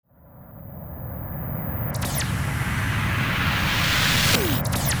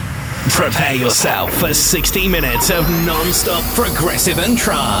Prepare yourself for 60 minutes of non-stop progressive and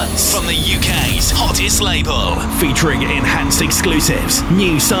trance from the UK's hottest label, featuring enhanced exclusives,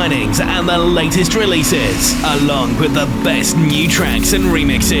 new signings and the latest releases, along with the best new tracks and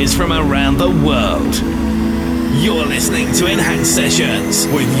remixes from around the world. You're listening to Enhanced Sessions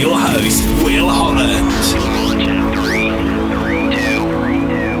with your host, Will Holland.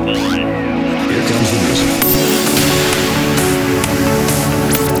 Here comes the music.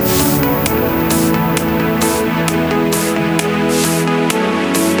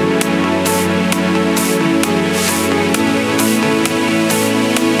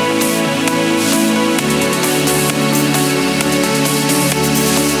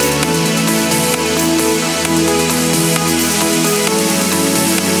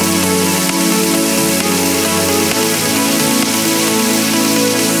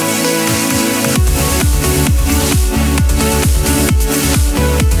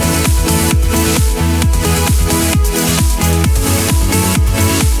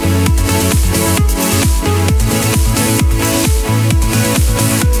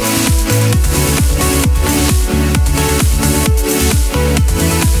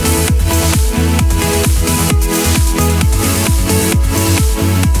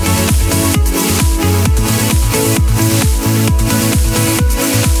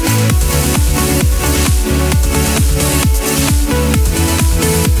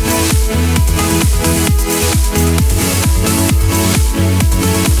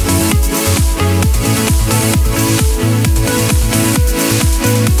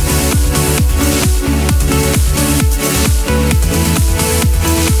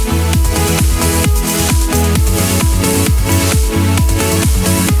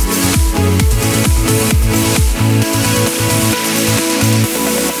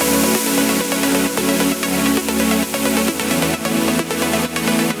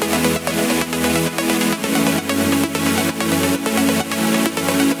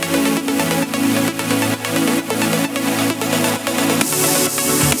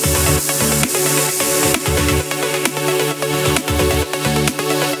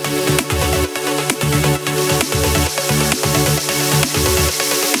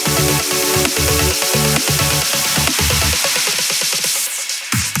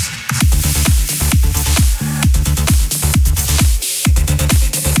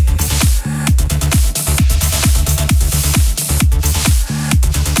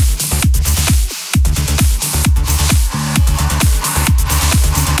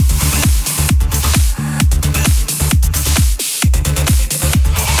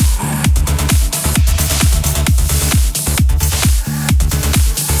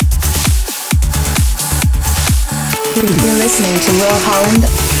 To Will Holland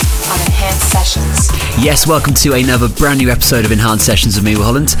on Enhanced Sessions. Yes, welcome to another brand new episode of Enhanced Sessions with me, Will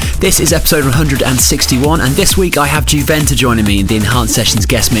Holland. This is episode 161, and this week I have Juventa joining me in the Enhanced Sessions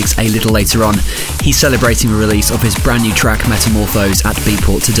guest mix a little later on. He's celebrating the release of his brand new track Metamorphose at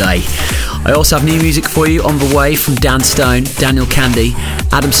Beatport today. I also have new music for you on the way from Dan Stone, Daniel Candy,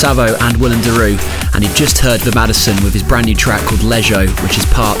 Adam Savo and Willem Daru, and you've just heard The Madison with his brand new track called Lejo, which is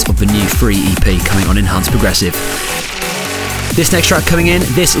part of the new free EP coming on Enhanced Progressive. This next track coming in,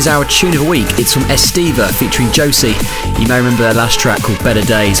 this is our tune of the week. It's from Estiva featuring Josie. You may remember their last track called Better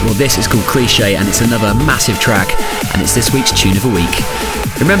Days. Well, this is called Cliché and it's another massive track, and it's this week's tune of the week.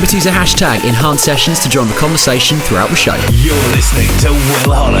 Remember to use the hashtag Enhanced Sessions to join the conversation throughout the show. You're listening to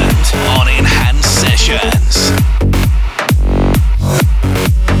Will Holland on Enhanced Sessions.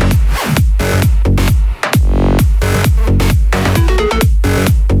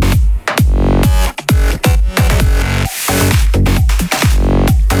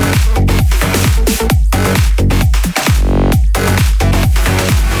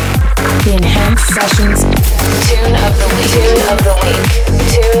 Sessions. Tune of the week. Tune of the week.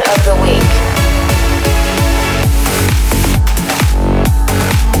 Tune of the week.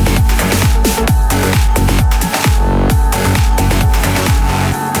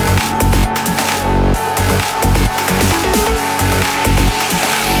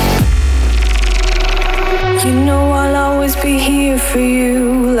 You know I'll always be here for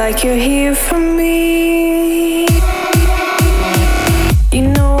you, like you're here for me. You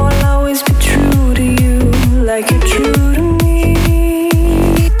know I'll always be true to you, like you're true to me.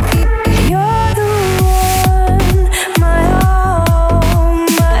 You're the one, my all,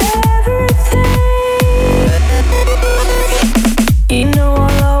 my everything. You know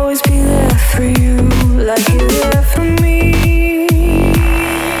I'll always be there for you, like you're there for me.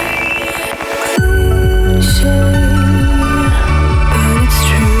 Cliché, but it's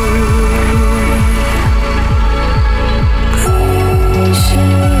true.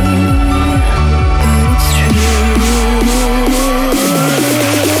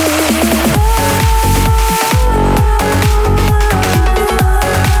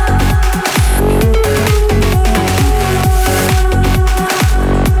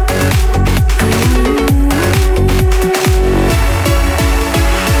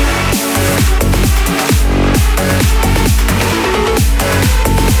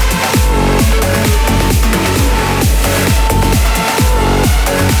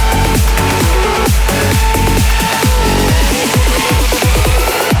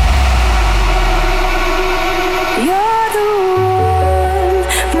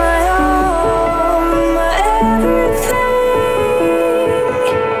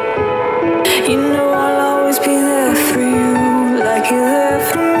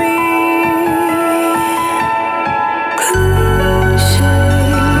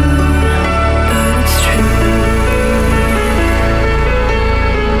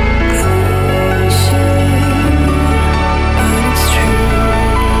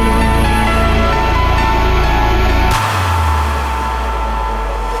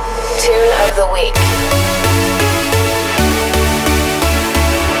 of the week.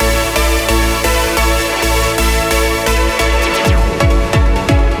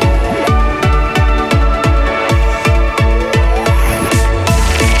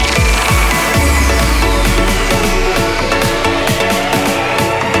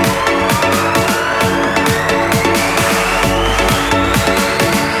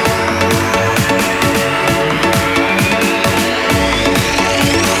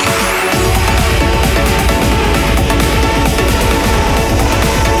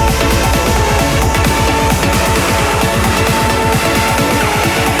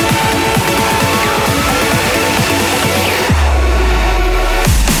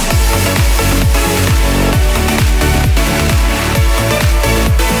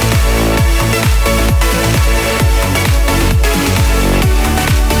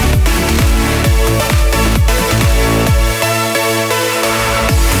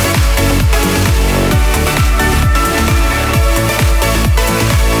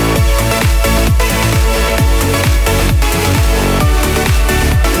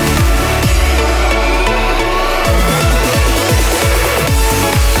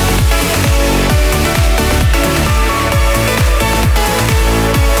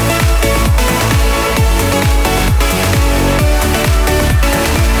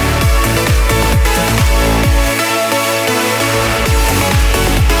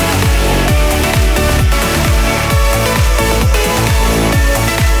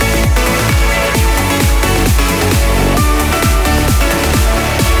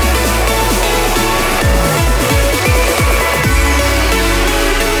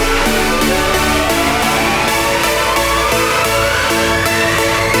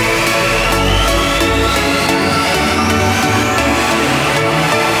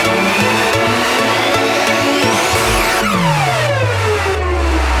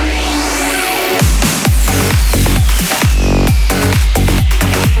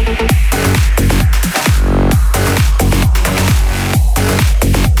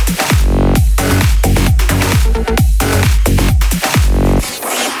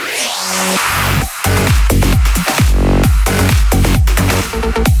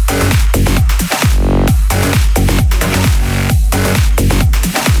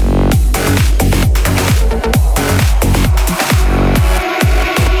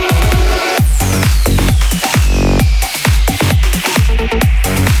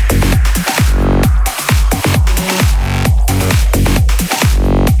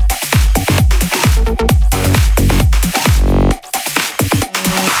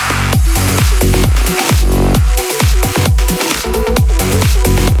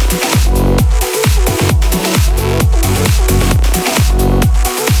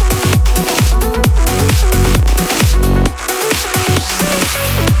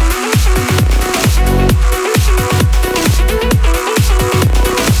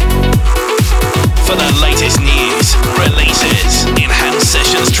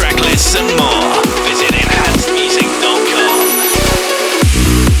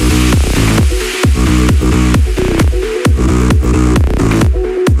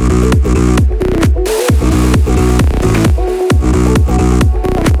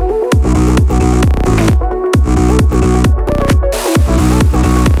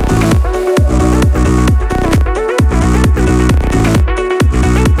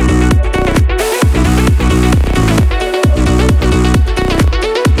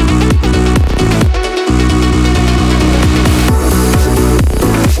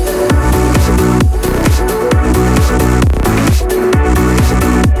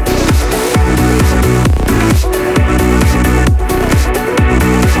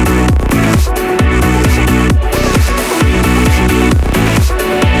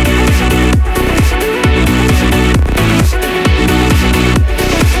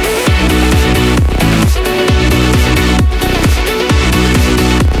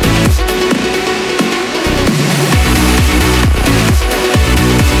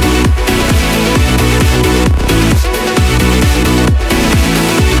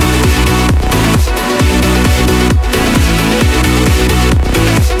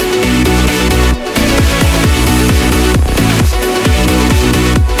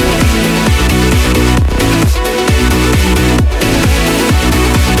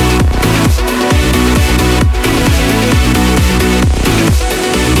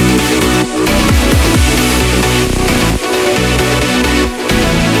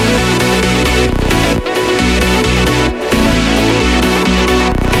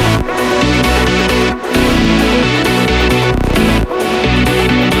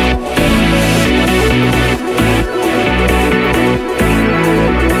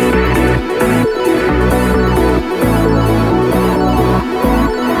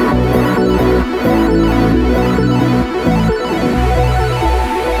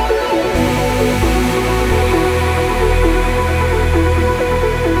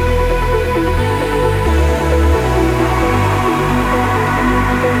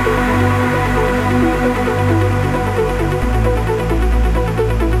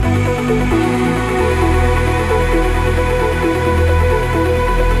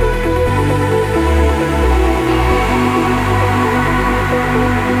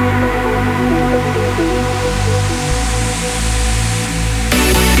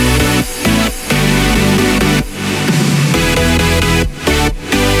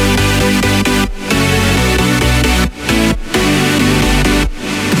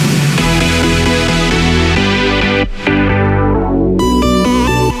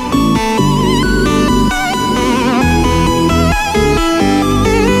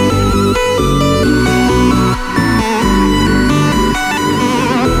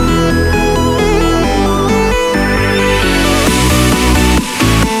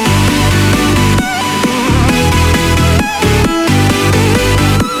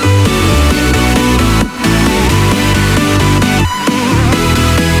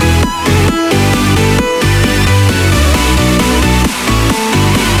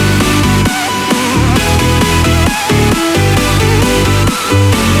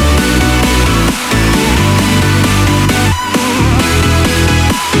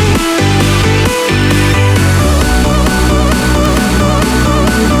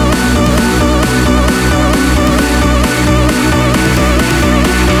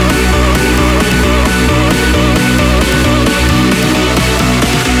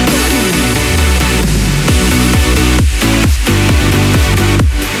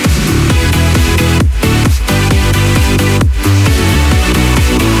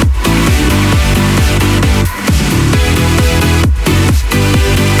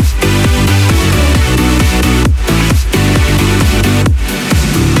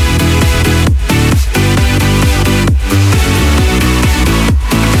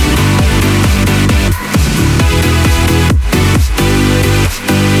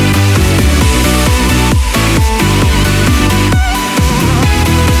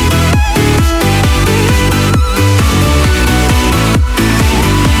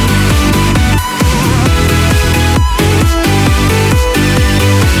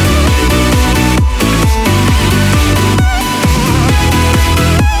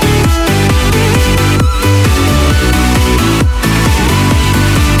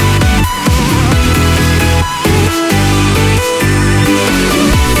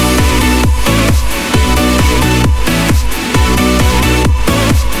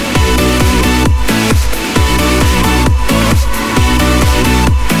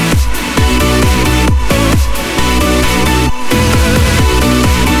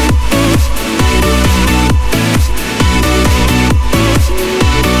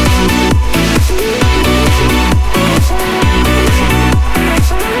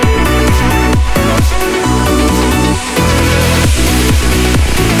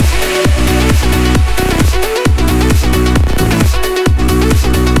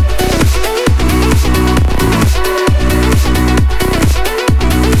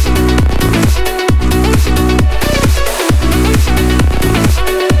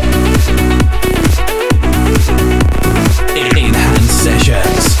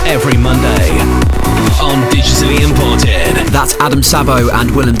 Adam Sabo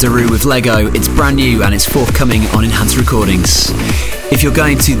and Willem Daru with Lego. It's brand new and it's forthcoming on Enhanced Recordings. If you're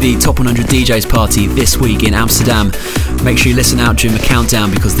going to the Top 100 DJs party this week in Amsterdam, make sure you listen out during the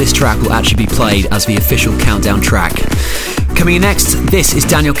countdown because this track will actually be played as the official countdown track. Coming in next, this is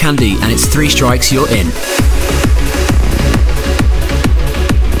Daniel Kandi and it's 3 Strikes, You're In.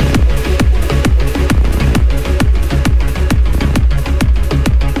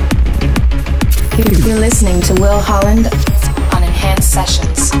 You're listening to Will Holland on Enhanced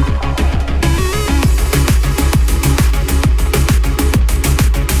Sessions.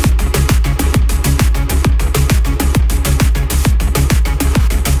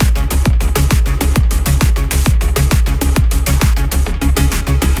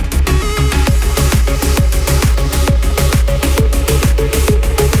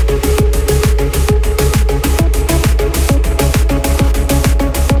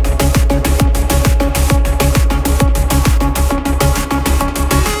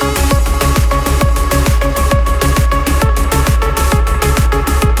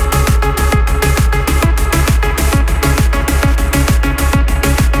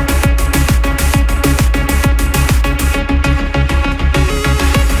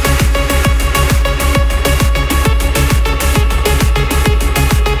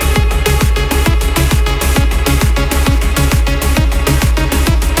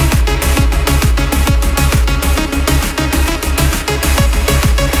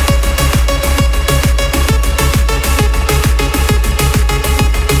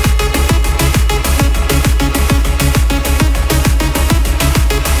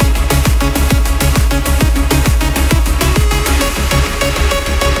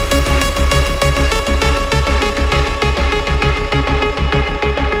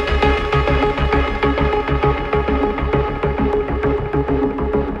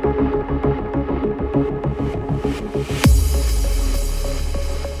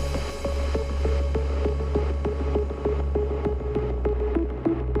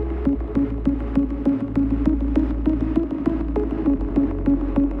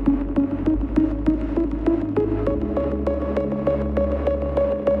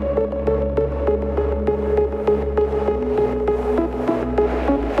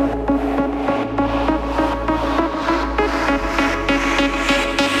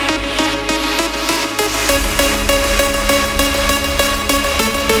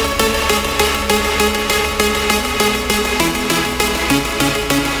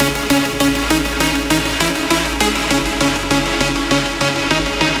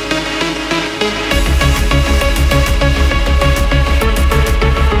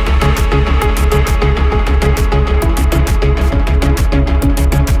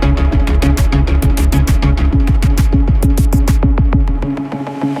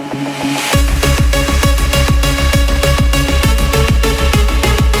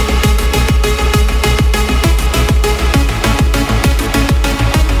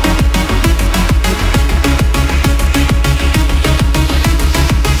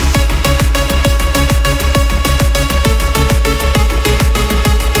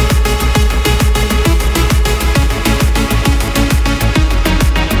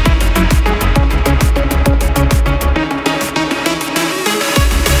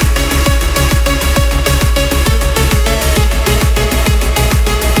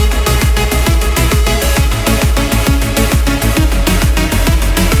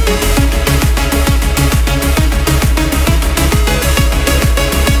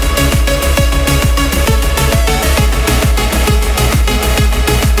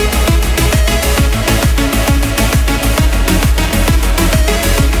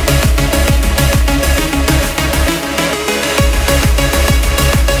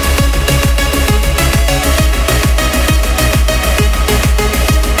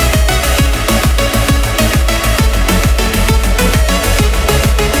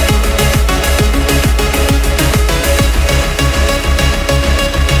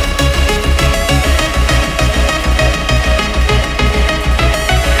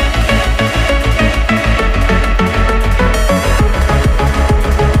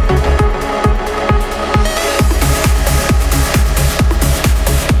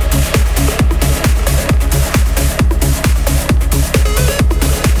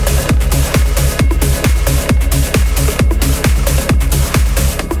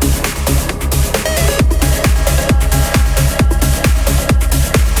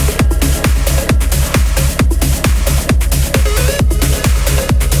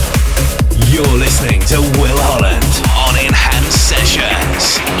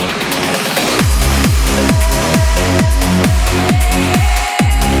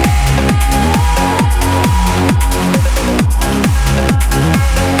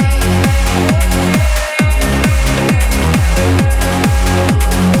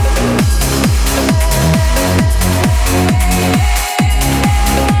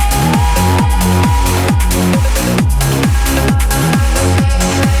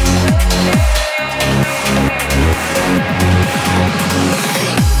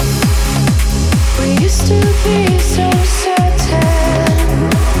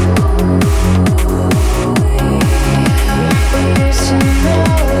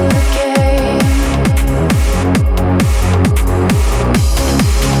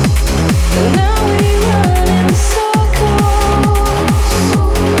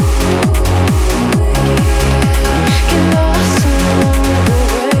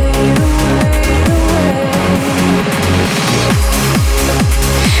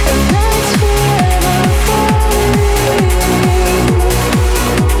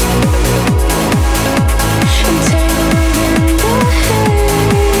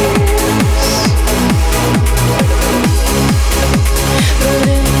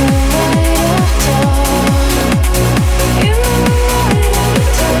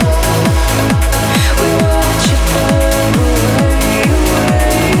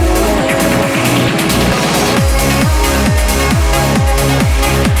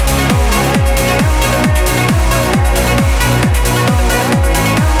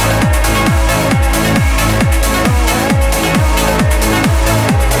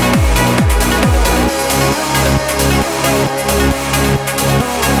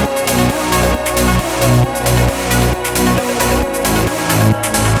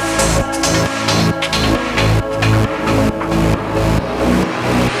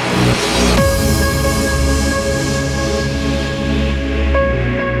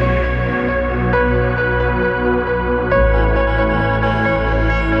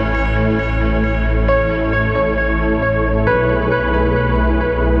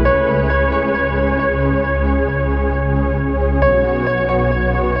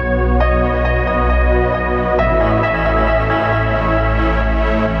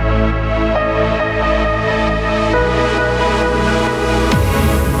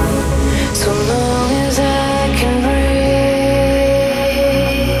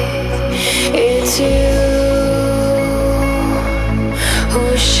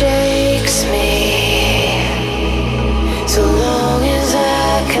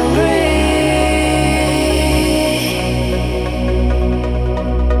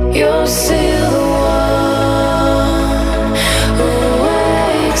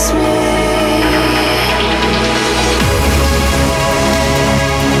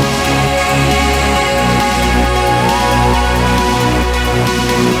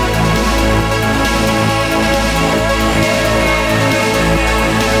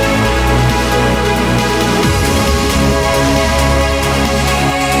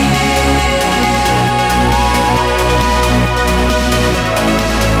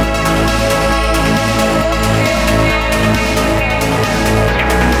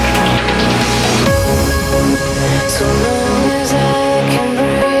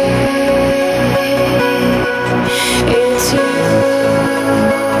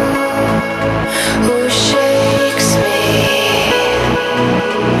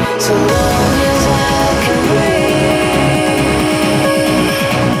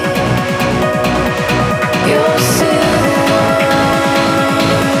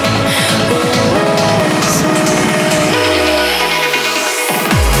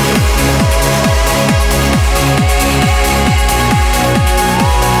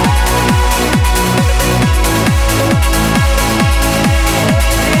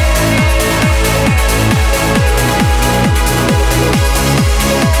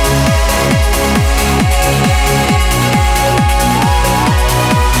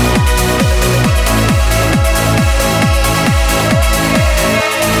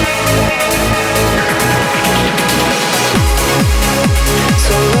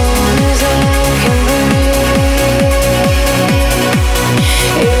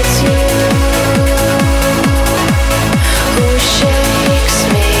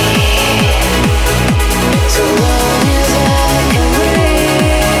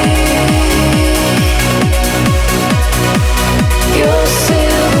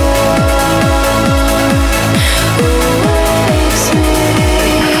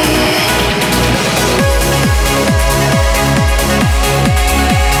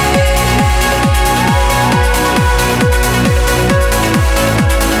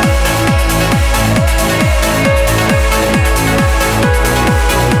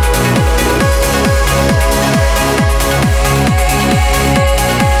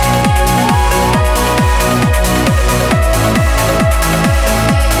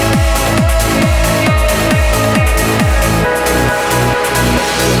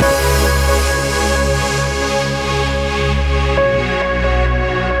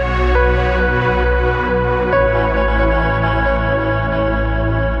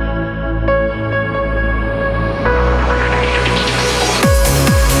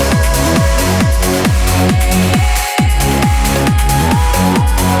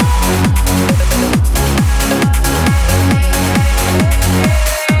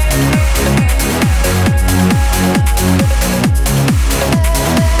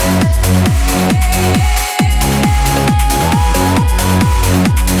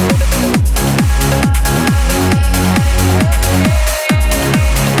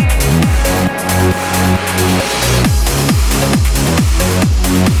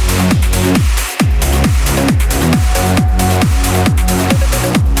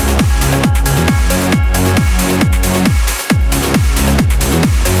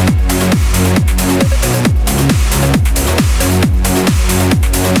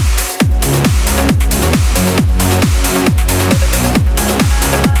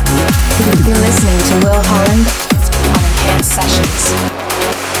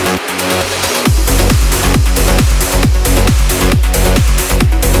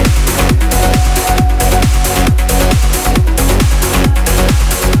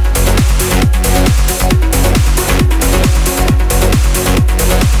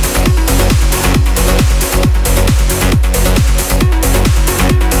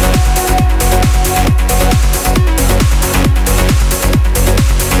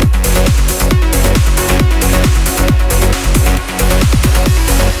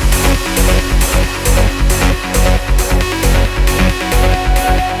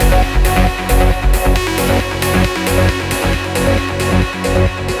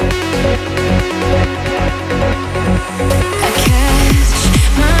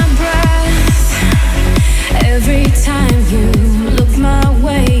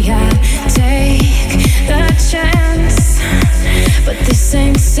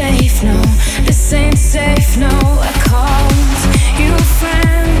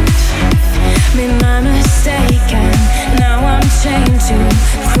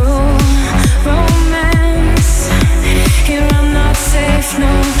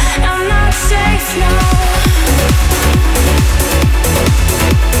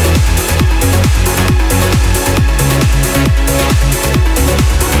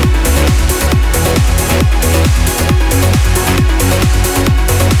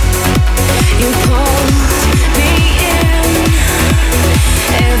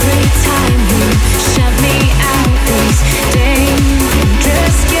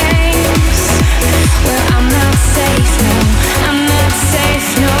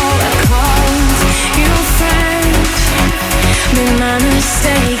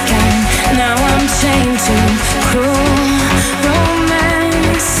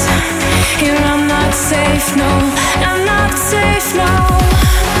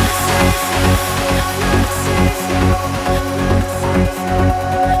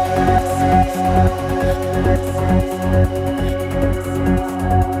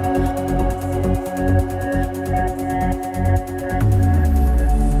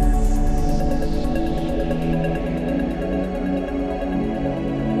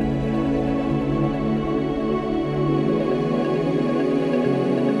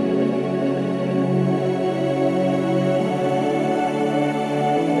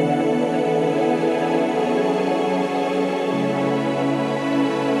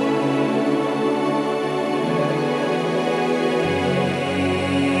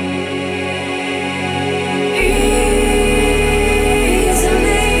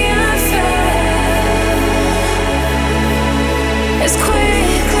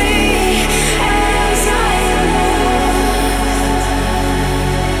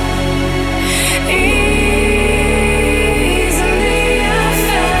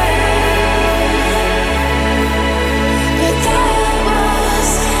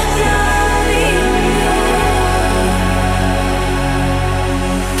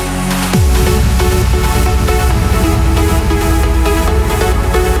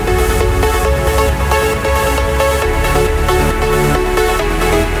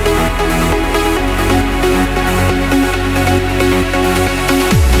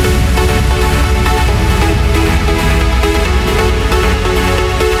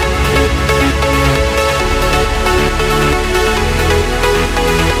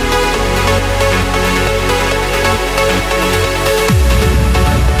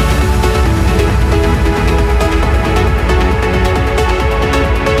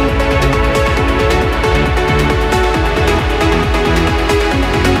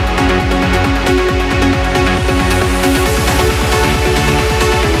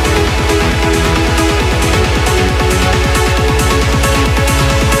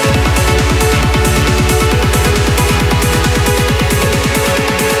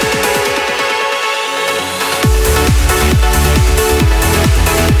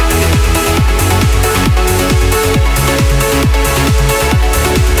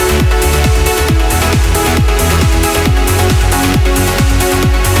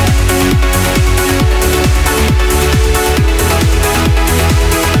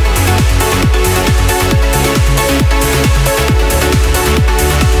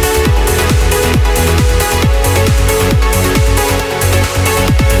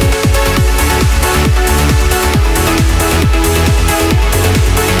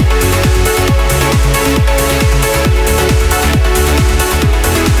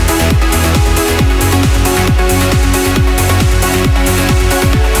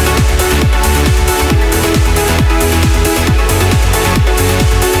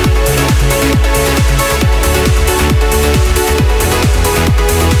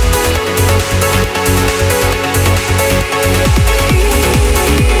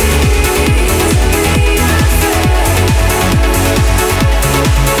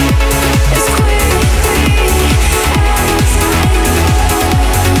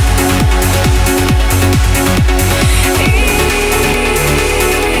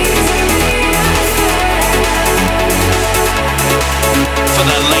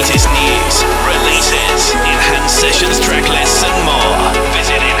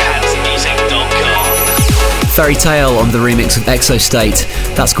 Fairy Tale on the remix of Exostate.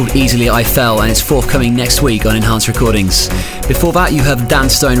 That's called Easily I Fell, and it's forthcoming next week on Enhanced Recordings. Before that, you heard the Dan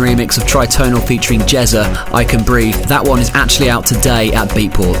Stone remix of Tritonal featuring Jezza, I Can Breathe. That one is actually out today at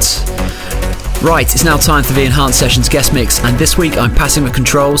Beatport. Right, it's now time for the Enhanced Sessions guest mix, and this week I'm passing the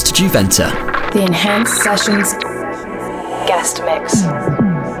controls to Juventa. The Enhanced Sessions guest mix.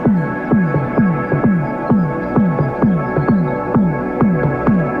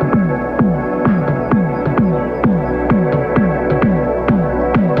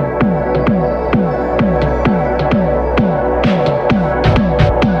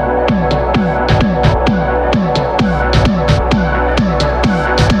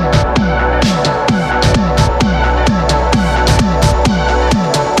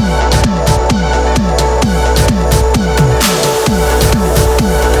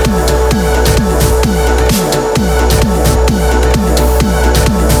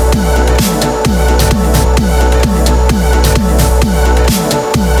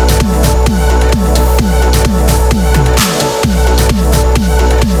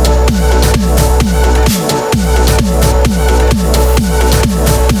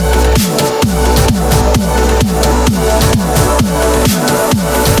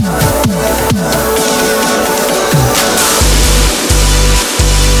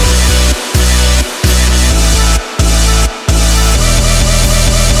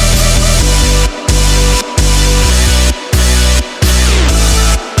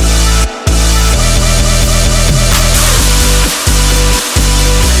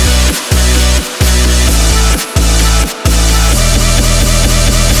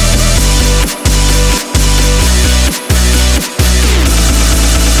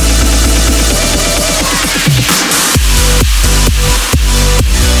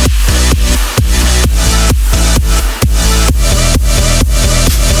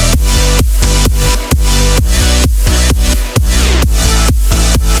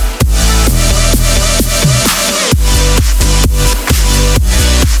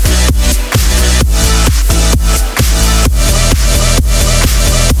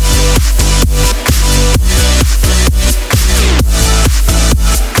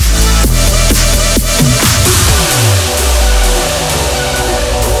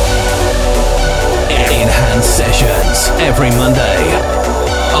 Every Monday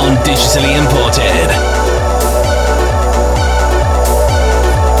on Digitally Imported.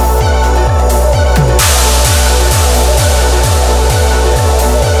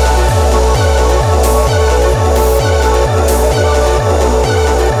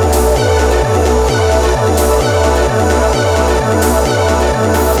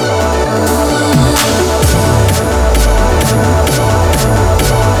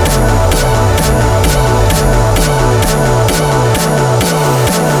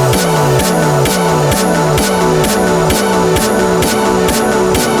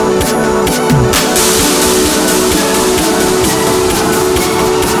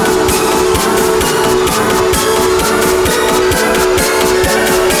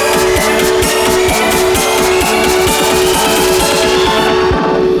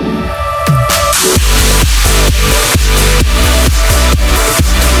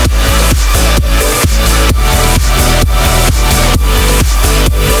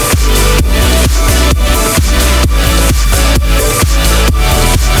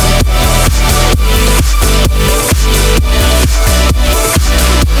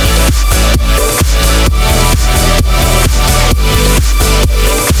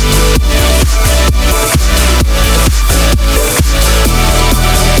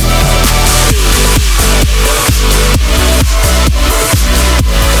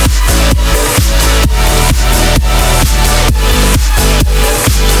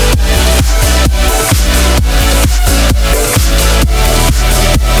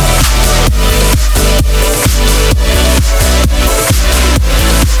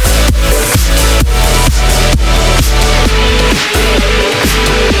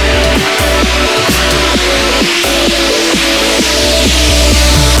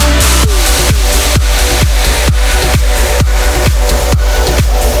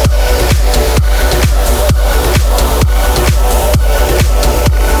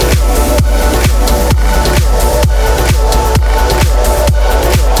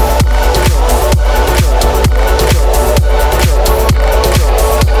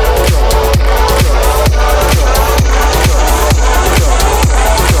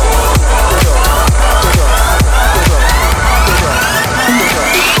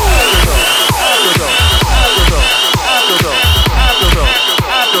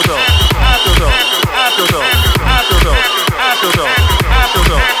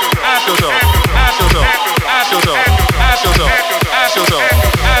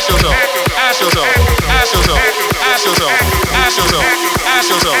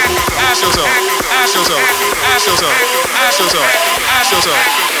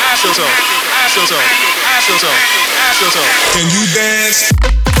 Can you dance?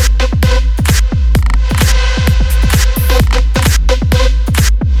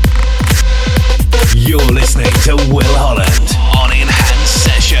 You're listening to Will Holland on Enhanced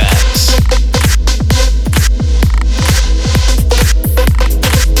Sessions.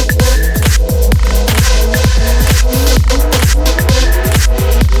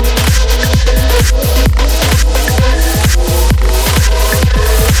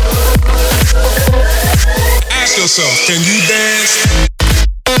 Ask yourself, can you dance?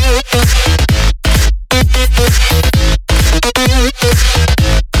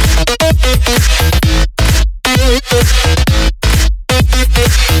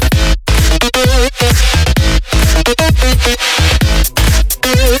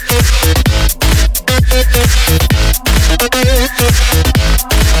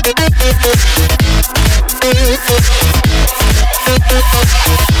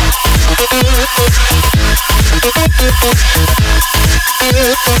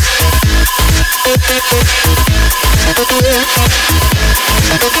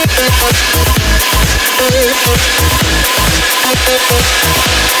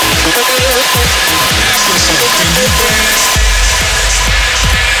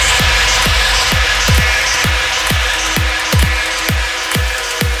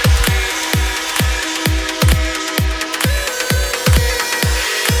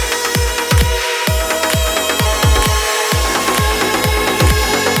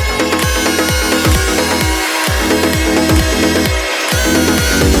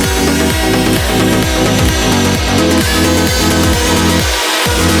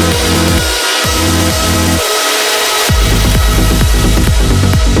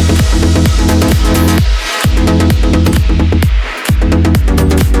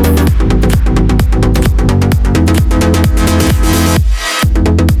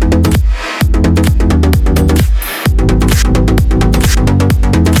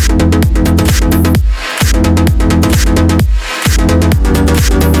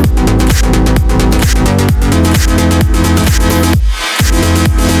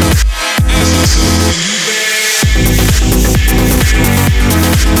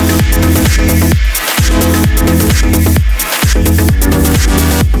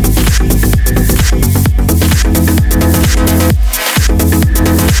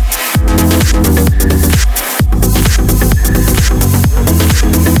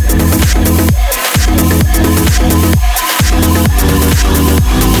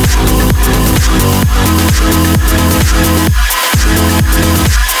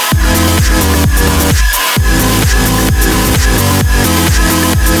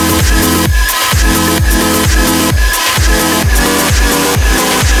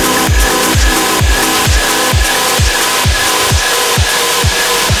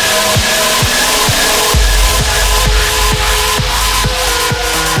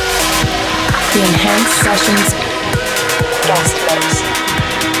 The Enhanced Sessions guest mix.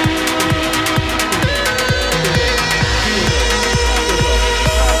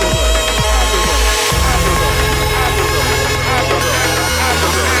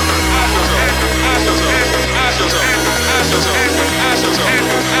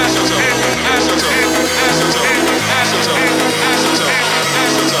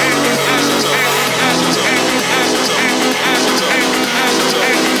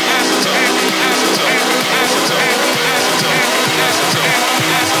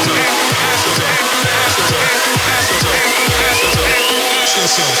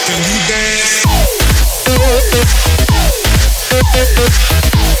 Can you dance?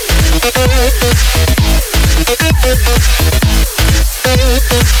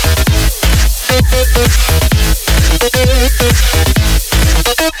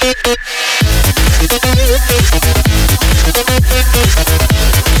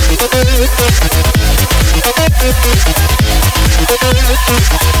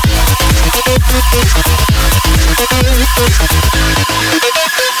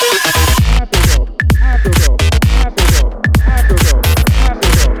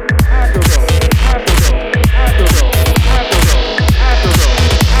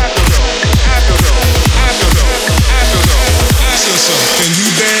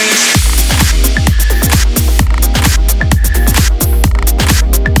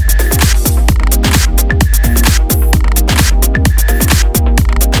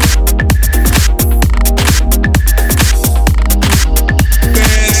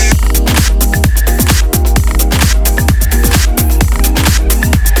 Dance.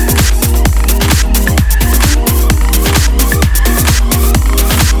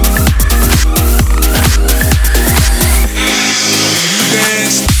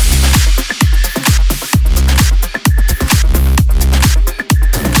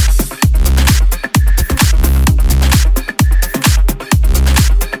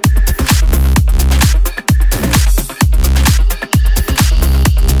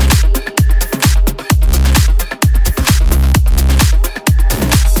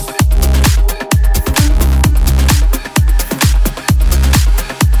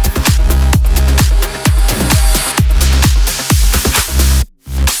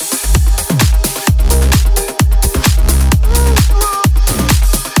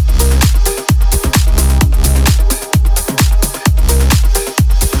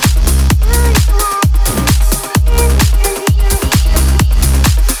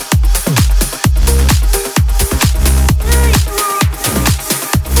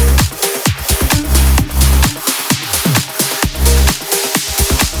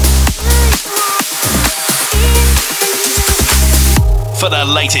 For the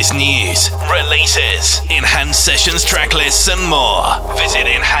latest news, releases, enhanced sessions, track lists, and more, visit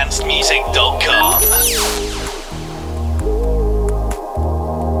enhancedmusic.com.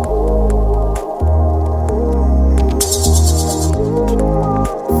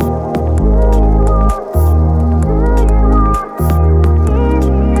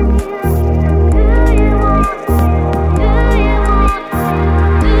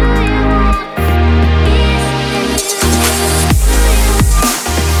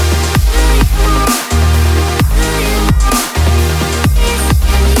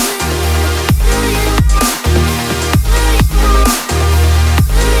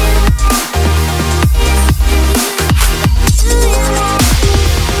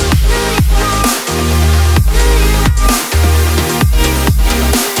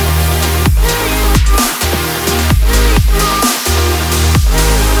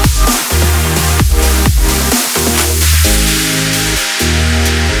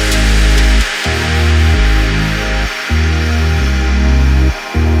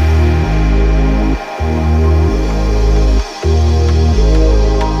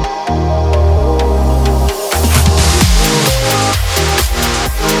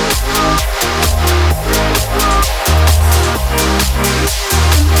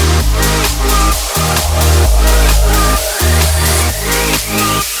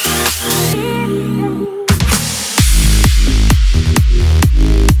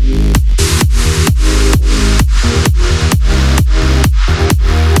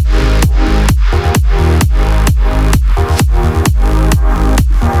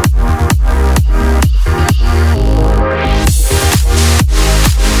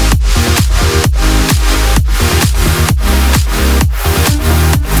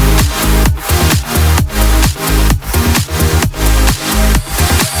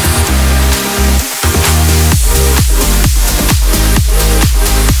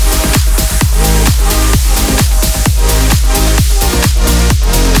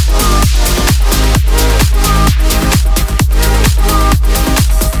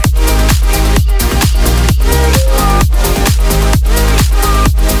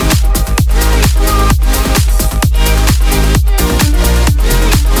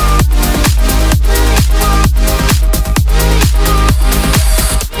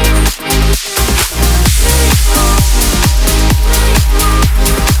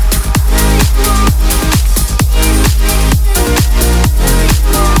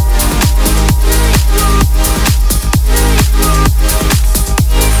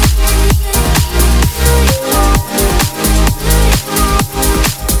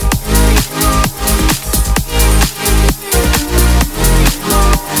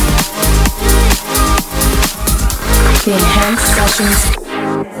 The Enhanced Sessions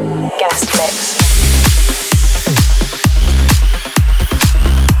Guest Mix.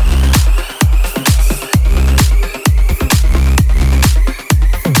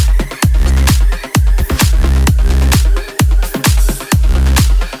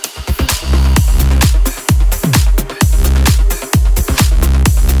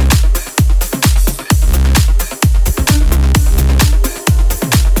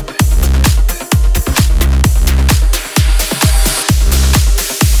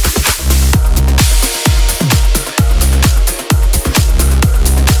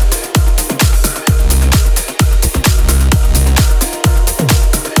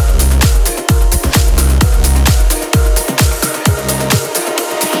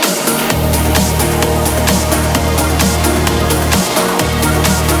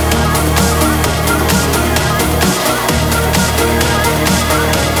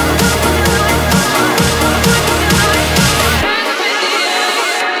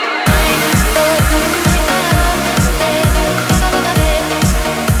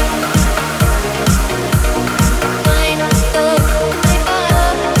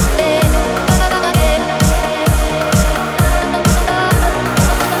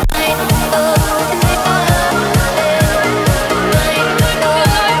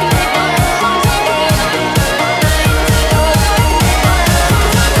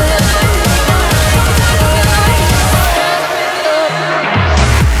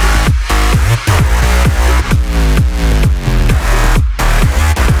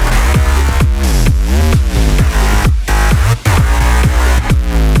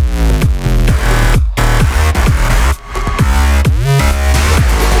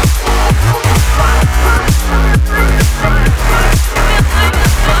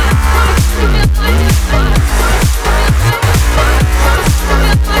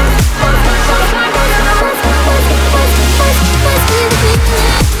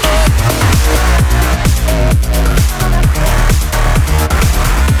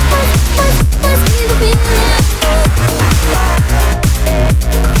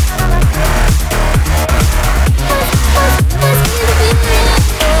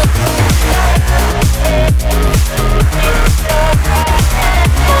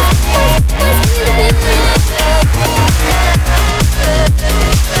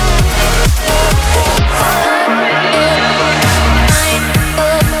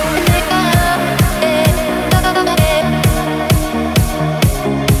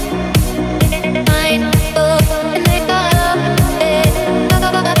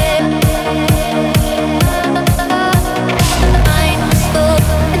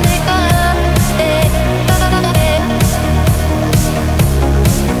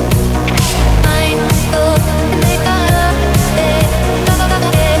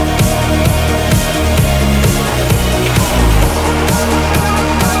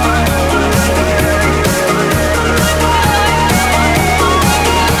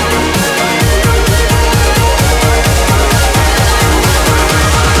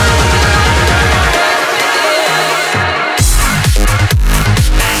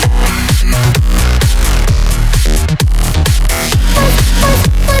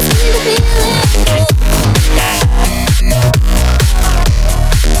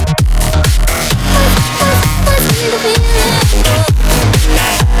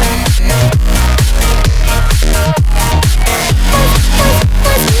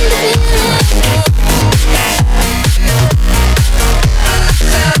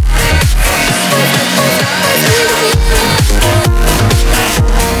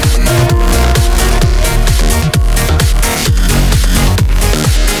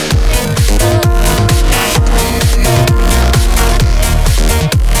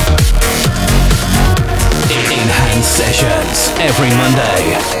 Trance every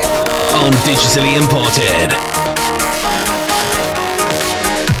Monday on Digitally Imported.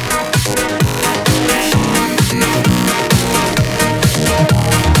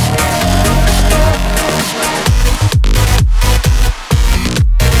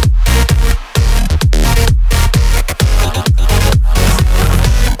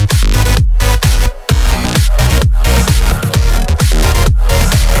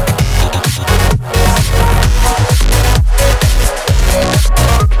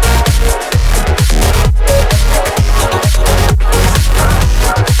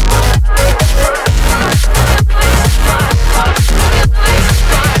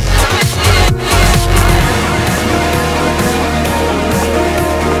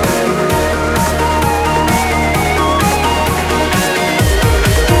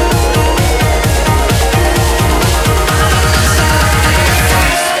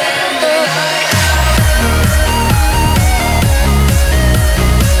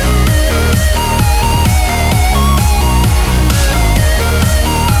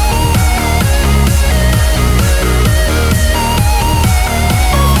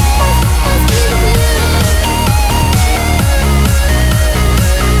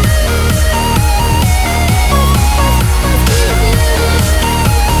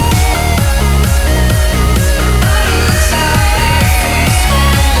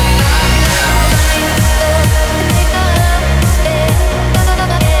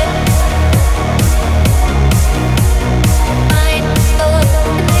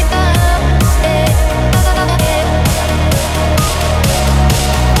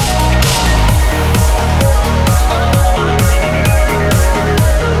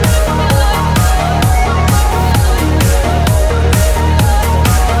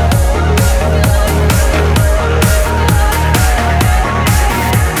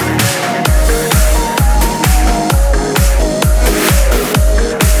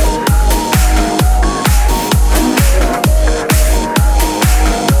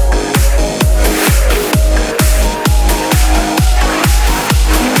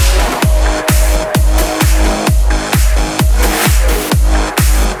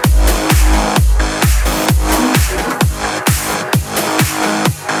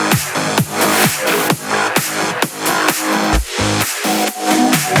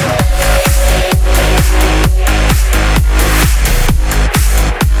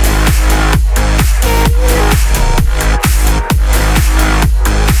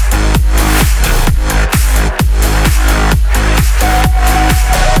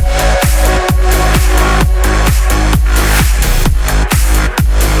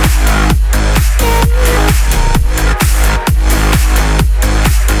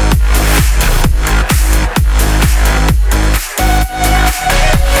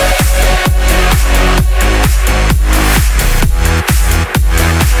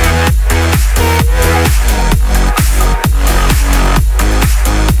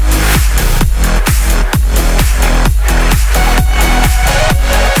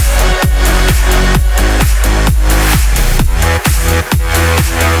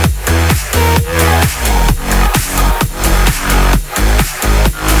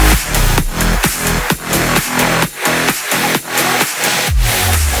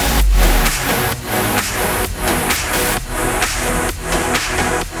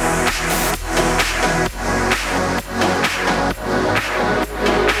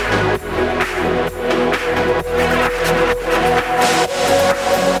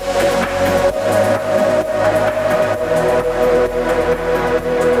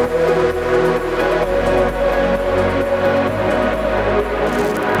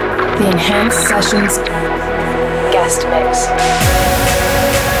 Enhanced Sessions guest mix.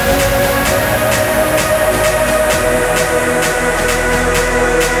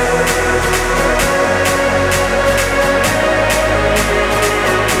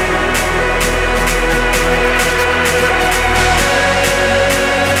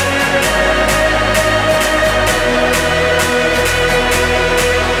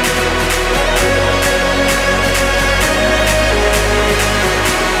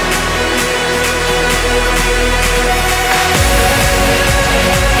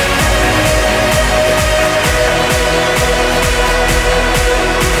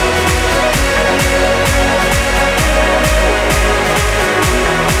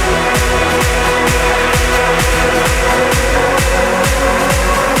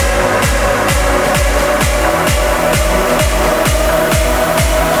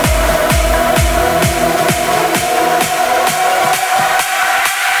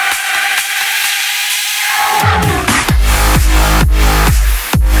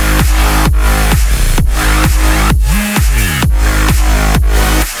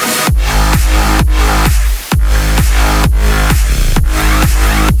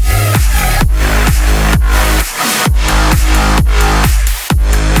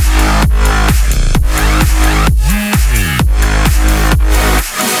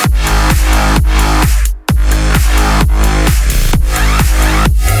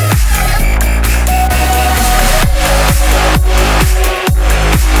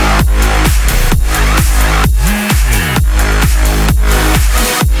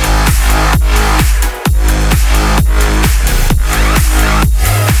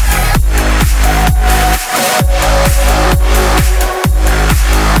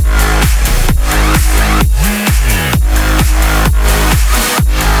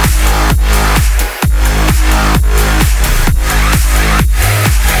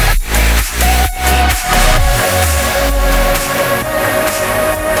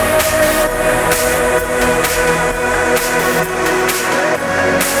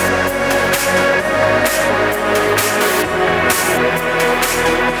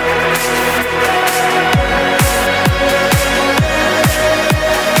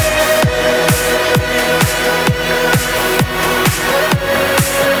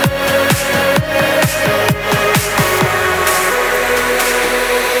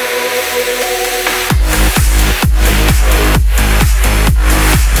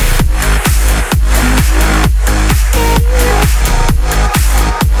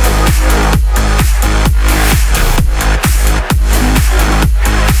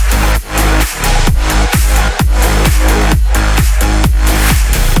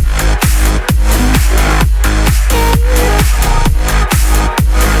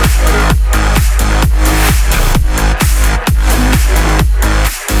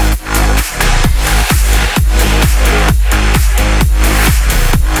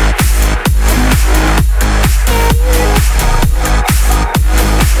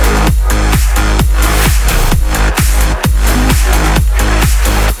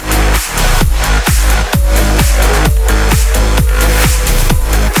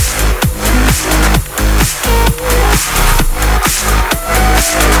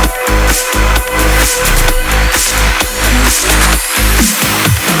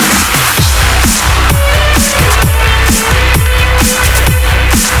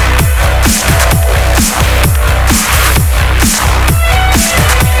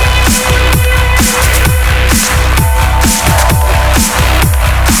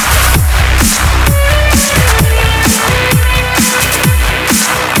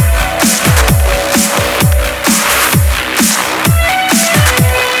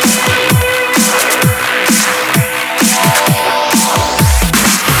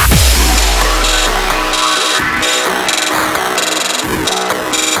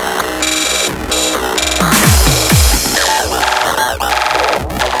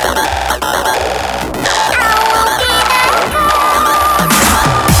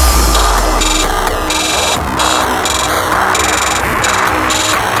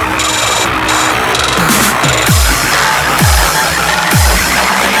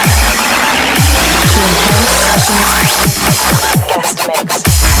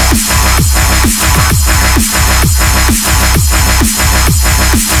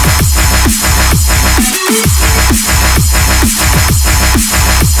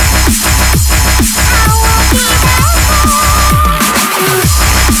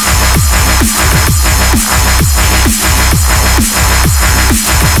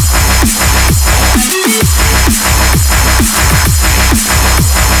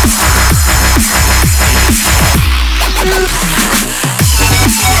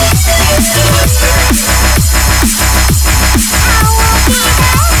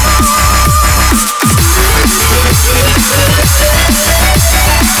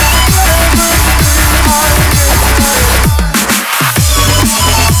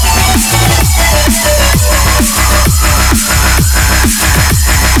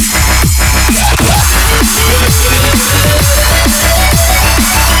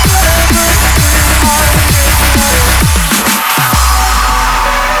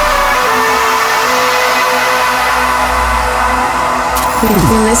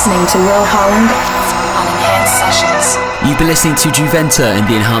 You're listening to Will Holland on Enhanced Sessions. You've been listening to Juventa in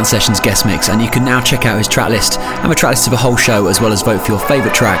the Enhanced Sessions guest mix, and you can now check out his tracklist and the tracklist of the whole show, as well as vote for your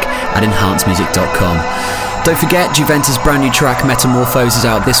favourite track at enhancedmusic.com. Don't forget, Juventa's brand new track Metamorphose is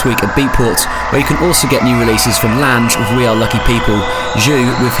out this week at Beatport, where you can also get new releases from Land with We Are Lucky People, Zhu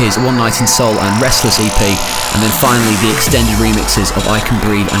with his One Night in Seoul and Restless EP, and then finally the extended remixes of I Can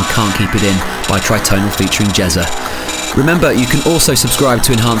Breathe and Can't Keep It In by Tritonal featuring Jezza. Remember, you can also subscribe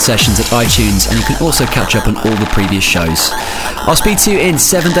to Enhanced Sessions at iTunes, and you can also catch up on all the previous shows. I'll speak to you in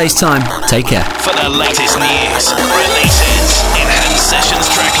 7 days' time. Take care. For the latest news, releases, Enhanced Sessions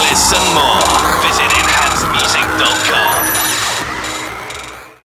tracklists and more, visit enhancedmusic.com.